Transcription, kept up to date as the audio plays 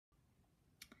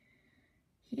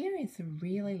Here is a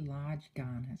really large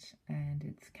garnet, and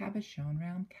it's cabochon,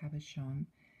 round cabochon,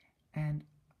 and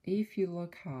if you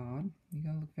look hard, you're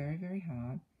going to look very, very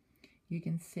hard, you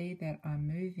can see that I'm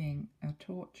moving a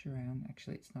torch around.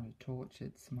 Actually, it's not a torch,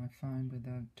 it's my phone with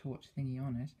a torch thingy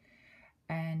on it,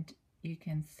 and you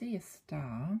can see a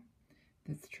star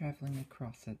that's travelling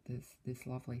across it. There's this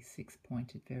lovely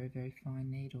six-pointed, very, very fine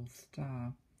needle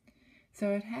star. So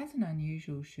it has an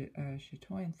unusual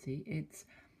chatoyancy. It's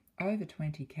over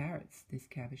 20 carats, this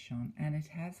cabochon, and it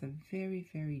has a very,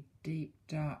 very deep,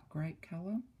 dark grape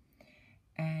colour.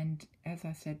 And as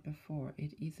I said before,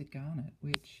 it is a garnet,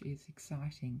 which is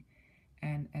exciting.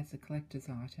 And as a collector's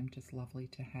item, just lovely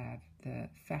to have. The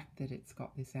fact that it's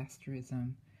got this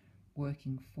asterism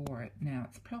working for it. Now,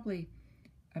 it's probably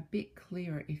a bit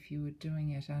clearer if you were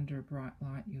doing it under a bright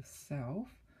light yourself.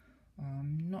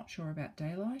 I'm not sure about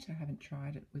daylight. I haven't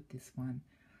tried it with this one.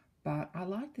 But I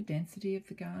like the density of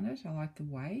the garnet. I like the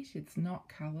weight. It's not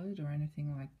coloured or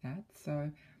anything like that.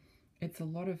 So it's a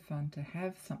lot of fun to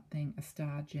have something, a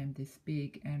star gem this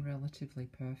big and relatively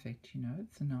perfect. You know,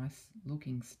 it's a nice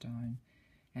looking stone.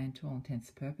 And to all intents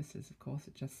and purposes, of course,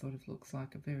 it just sort of looks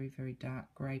like a very, very dark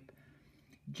grape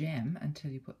gem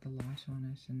until you put the light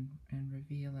on it and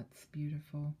reveal its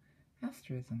beautiful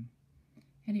asterism.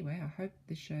 Anyway, I hope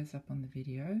this shows up on the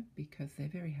video because they're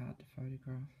very hard to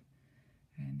photograph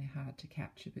and they're hard to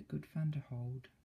capture but good fun to hold.